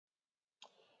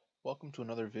Welcome to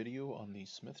another video on the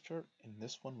Smith chart. In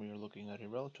this one we are looking at a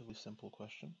relatively simple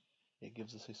question. It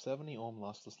gives us a 70 ohm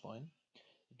lossless line.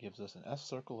 It gives us an S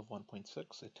circle of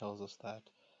 1.6. It tells us that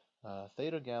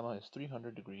theta gamma is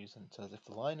 300 degrees, and it says if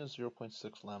the line is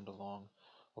 0.6 lambda long,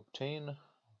 obtain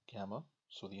gamma,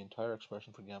 so the entire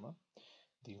expression for gamma,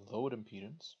 the load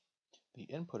impedance, the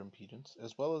input impedance,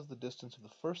 as well as the distance of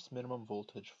the first minimum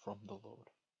voltage from the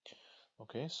load.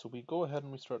 Okay, so we go ahead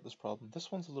and we start this problem.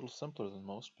 This one's a little simpler than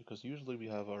most because usually we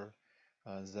have our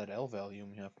ZL value and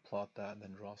we have to plot that and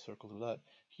then draw a circle to that.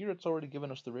 Here it's already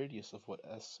given us the radius of what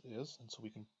S is, and so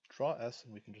we can draw S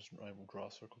and we can just draw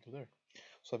a circle to there.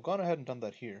 So I've gone ahead and done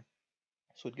that here.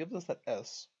 So it gives us that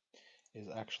S is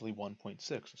actually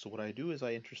 1.6. So what I do is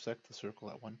I intersect the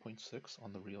circle at 1.6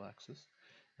 on the real axis,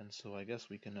 and so I guess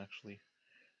we can actually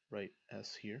write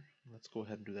S here. Let's go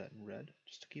ahead and do that in red,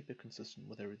 just to keep it consistent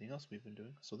with everything else we've been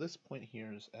doing. So this point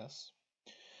here is S.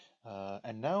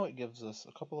 And now it gives us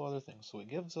a couple of other things. So it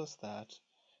gives us that,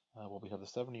 well, we have the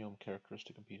 70 ohm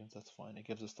characteristic impedance, that's fine. It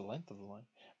gives us the length of the line.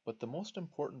 But the most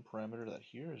important parameter that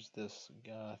here is this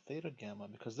theta gamma,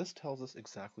 because this tells us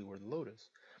exactly where the load is.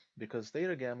 Because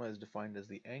theta gamma is defined as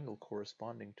the angle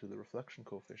corresponding to the reflection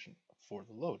coefficient for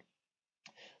the load.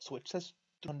 So it says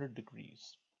 300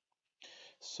 degrees.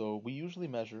 So we usually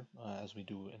measure, as we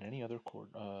do in any other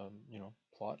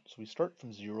plot. So we start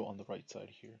from 0 on the right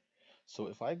side here. So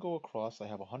if I go across, I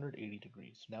have 180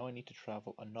 degrees. Now I need to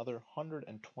travel another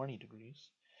 120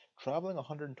 degrees. Traveling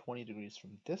 120 degrees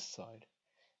from this side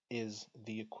is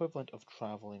the equivalent of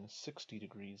traveling 60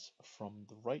 degrees from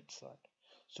the right side.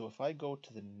 So if I go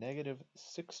to the negative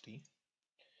 60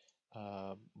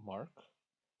 mark,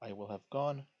 I will have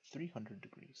gone 300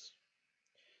 degrees.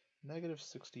 Negative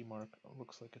 60 mark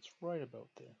looks like it's right about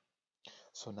there.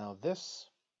 So now this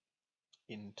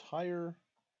entire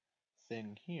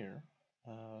thing here,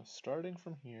 starting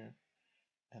from here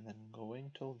and then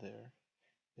going till there,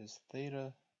 is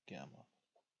theta gamma.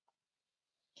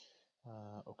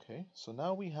 Okay, so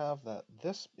now we have that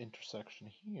this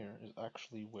intersection here is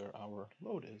actually where our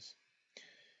load is,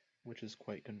 which is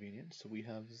quite convenient. So we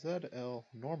have ZL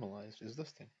normalized is this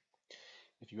thing.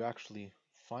 If you actually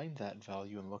find that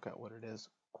value and look at what it is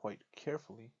quite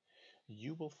carefully,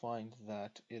 you will find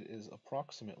that it is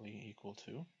approximately equal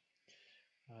to,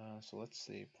 so let's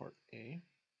say part A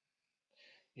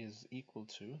is equal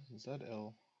to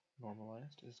ZL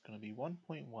normalized is going to be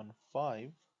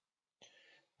 1.15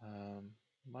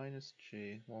 minus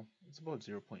J, well, it's about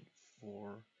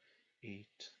 0.48.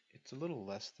 It's a little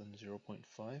less than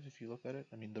 0.5 if you look at it.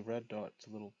 I mean, the red dot's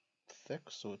a little thick,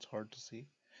 so it's hard to see.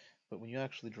 But when you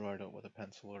actually draw it out with a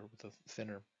pencil or with a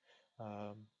thinner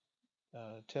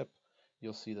tip,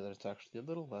 you'll see that it's actually a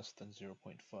little less than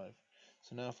 0.5.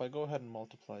 So now if I go ahead and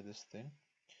multiply this thing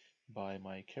by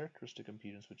my characteristic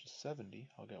impedance, which is 70,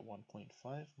 I'll get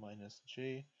 1.5 minus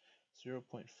J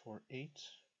 0.48,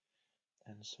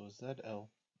 and so ZL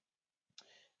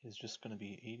is just going to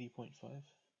be 80.5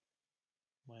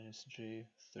 minus J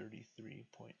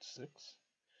 33.6.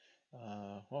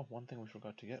 Well, one thing we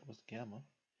forgot to get was gamma.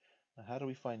 Now, how do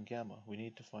we find gamma? We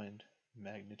need to find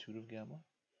magnitude of gamma,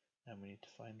 and we need to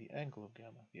find the angle of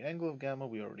gamma. The angle of gamma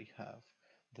we already have.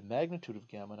 The magnitude of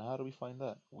gamma, now how do we find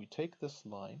that? We take this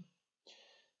line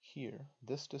here,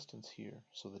 this distance here,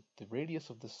 so that the radius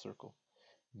of this circle,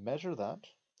 measure that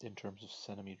in terms of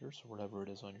centimeters, or whatever it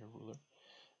is on your ruler,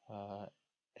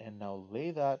 and now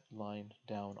lay that line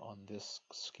down on this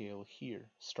scale here,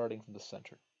 starting from the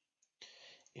center.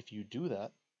 If you do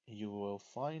that, you will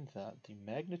find that the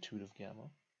magnitude of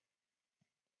gamma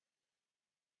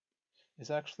is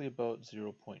actually about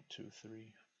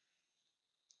 0.23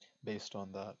 based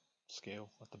on that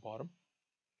scale at the bottom.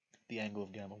 The angle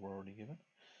of gamma we're already given.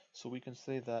 So we can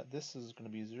say that this is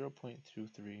going to be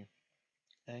 0.23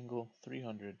 angle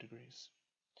 300 degrees.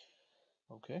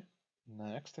 Okay, the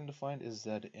next thing to find is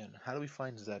Zn. How do we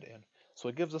find Zn? So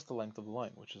it gives us the length of the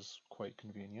line, which is quite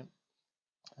convenient.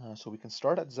 So we can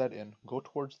start at Zn, go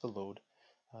towards the load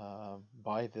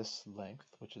by this length,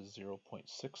 which is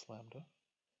 0.6 lambda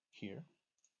here.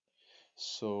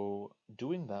 So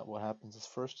doing that, what happens is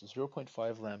first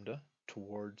 0.5 lambda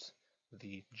towards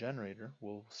the generator.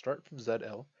 We'll start from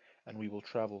ZL and we will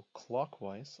travel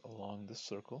clockwise along this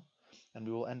circle, and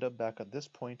we will end up back at this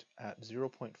point at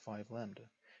 0.5 lambda.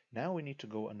 Now we need to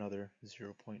go another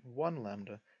 0.1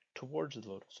 lambda towards the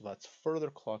load, so that's further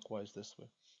clockwise this way.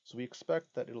 So we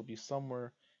expect that it'll be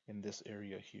somewhere in this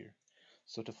area here.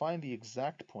 So to find the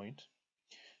exact point,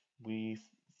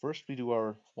 first we do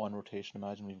our one rotation.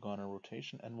 Imagine we've gone a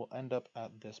rotation, and we'll end up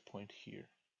at this point here.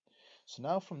 So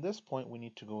now from this point, we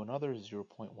need to go another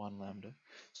 0.1 lambda.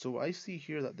 So I see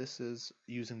here that this is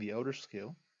using the outer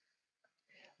scale,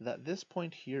 that this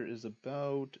point here is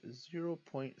about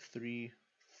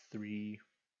 0.33,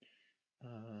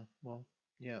 well,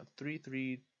 yeah,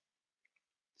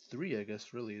 333, I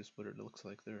guess, really is what it looks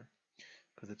like there,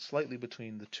 because it's slightly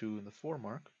between the 2 and the 4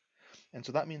 mark. And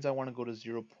so that means I want to go to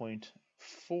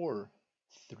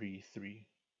 0.433.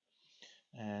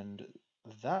 And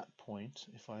that point,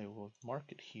 if I will mark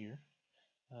it here,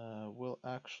 will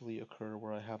actually occur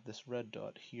where I have this red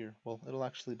dot here. Well, it'll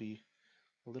actually be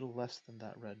a little less than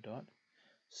that red dot.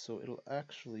 So it'll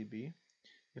actually be,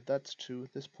 if that's 2,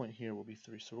 this point here will be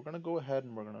 3. So we're going to go ahead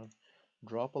and we're going to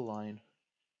drop a line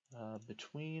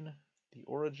between the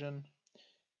origin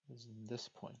is this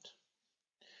point.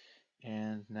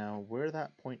 And now where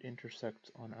that point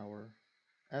intersects on our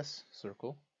S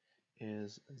circle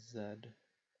is Z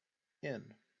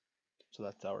in. So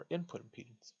that's our input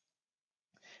impedance.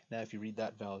 Now if you read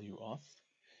that value off,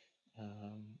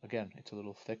 again, it's a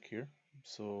little thick here,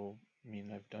 so I mean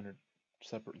I've done it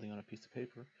separately on a piece of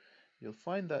paper. You'll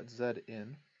find that Z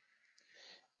in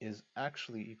is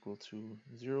actually equal to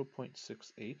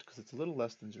 0.68, because it's a little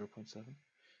less than 0.7,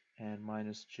 and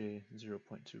minus J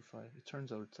 0.25. It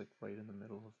turns out it's like right in the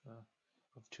middle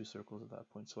of two circles at that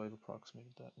point, so I've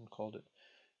approximated that and called it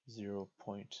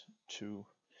 0.25.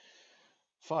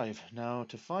 Now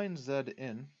to find Z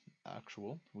in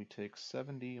actual, we take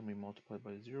 70 and we multiply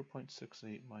by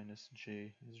 0.68 minus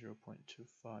J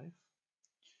 0.25.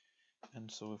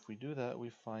 And so if we do that, we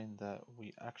find that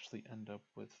we actually end up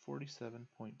with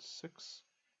 47.6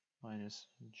 minus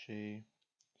J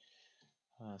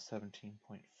 17.5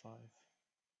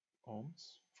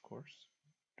 ohms, of course.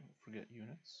 Don't forget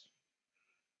units.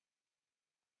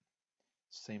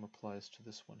 Same applies to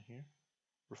this one here.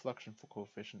 Reflection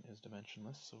coefficient is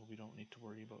dimensionless, so we don't need to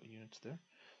worry about units there.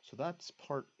 So that's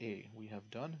part A we have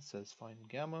done. It says find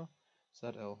gamma,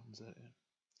 ZL, and Zn.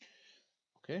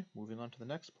 Okay, moving on to the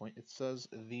next point. It says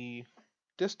the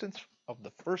distance of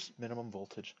the first minimum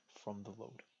voltage from the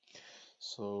load.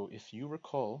 So if you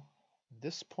recall,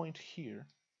 this point here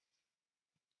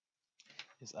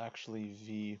is actually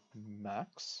V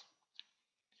max,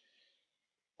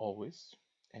 always,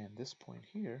 and this point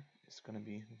here is going to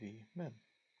be V min,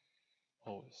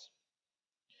 always.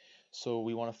 So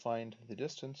we want to find the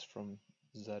distance from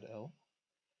ZL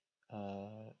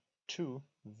to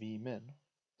V min,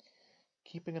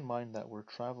 keeping in mind that we're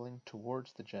traveling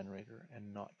towards the generator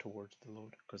and not towards the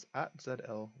load, because at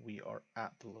ZL we are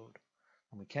at the load,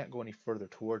 and we can't go any further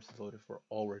towards the load if we're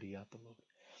already at the load.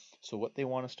 So what they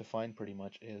want us to find pretty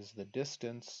much is the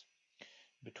distance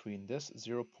between this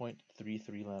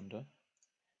 0.33 lambda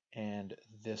and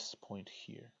this point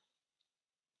here.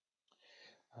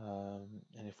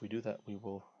 And if we do that, we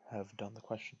will have done the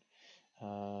question.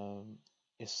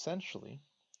 Essentially,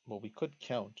 well, we could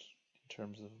count in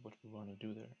terms of what we want to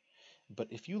do there. But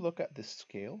if you look at this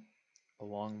scale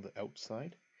along the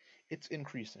outside, it's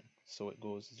increasing. So it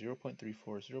goes 0.34,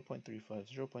 0.35,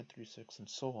 0.36, and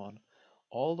so on,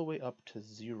 all the way up to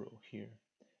 0 here.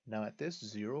 Now at this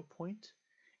 0 point,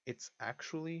 it's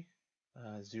actually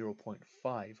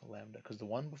 0.5 lambda, because the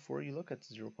one before you look at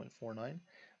 0.49,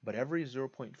 but every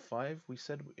 0.5 we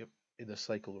said the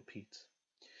cycle repeats.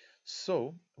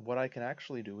 So what I can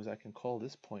actually do is I can call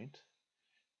this point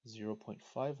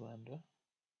 0.5 lambda,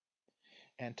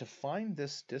 and to find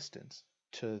this distance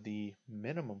to the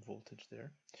minimum voltage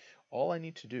there, all I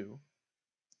need to do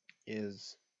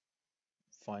is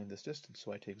find this distance.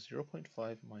 So I take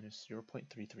 0.5 minus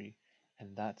 0.33,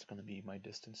 and that's going to be my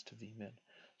distance to V min.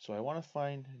 So I want to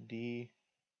find dV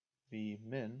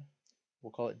min,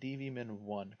 we'll call it dV min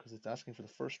 1, because it's asking for the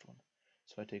first one.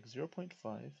 So I take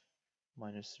 0.5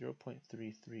 minus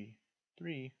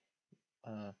 0.333,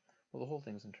 well, the whole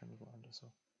thing is in terms of lambda,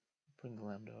 so bring the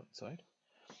lambda outside.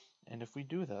 And if we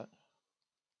do that,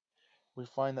 we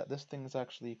find that this thing is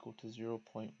actually equal to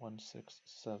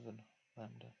 0.167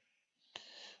 lambda.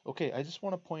 Okay, I just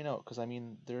want to point out, because I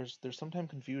mean, there's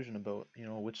sometimes confusion about,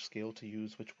 which scale to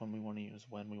use, which one we want to use,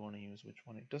 when we want to use which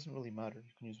one. It doesn't really matter.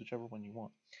 You can use whichever one you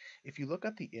want. If you look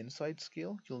at the inside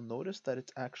scale, you'll notice that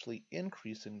it's actually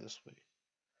increasing this way.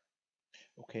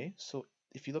 Okay, so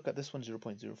if you look at this one,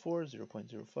 0.04,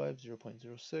 0.05,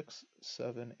 0.06,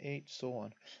 7, 8, so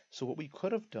on. So what we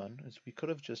could have done is we could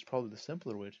have just, probably the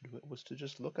simpler way to do it was to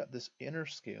just look at this inner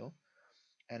scale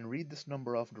and read this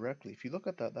number off directly. If you look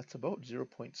at that, that's about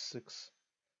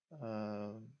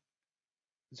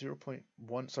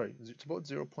 0.1, sorry, it's about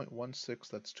 0.16,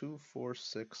 that's 2, 4,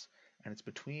 6, and it's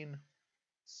between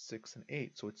 6 and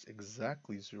 8, so it's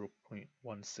exactly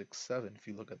 0.167 if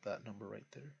you look at that number right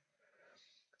there.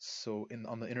 So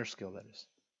on the inner scale, that is.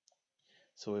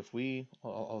 So if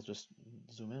I'll just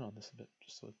zoom in on this a bit,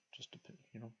 just to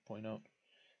point out.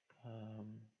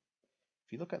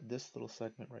 If you look at this little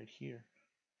segment right here,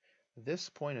 this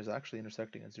point is actually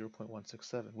intersecting at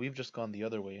 0.167. We've just gone the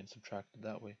other way and subtracted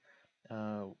that way.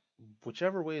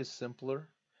 Whichever way is simpler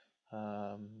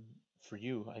for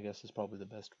you, I guess, is probably the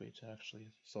best way to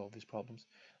actually solve these problems.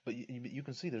 But you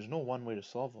can see there's no one way to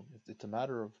solve them. It's a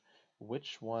matter of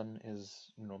which one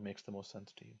makes the most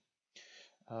sense to you.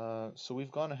 So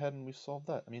we've gone ahead and we've solved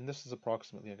that. I mean, this is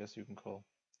approximately, I guess you can call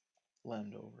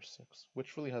lambda over 6,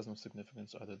 which really has no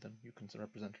significance other than you can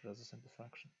represent it as a simple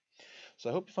fraction. So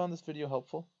I hope you found this video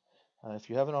helpful. If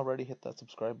you haven't already, hit that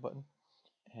subscribe button,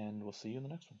 and we'll see you in the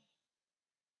next one.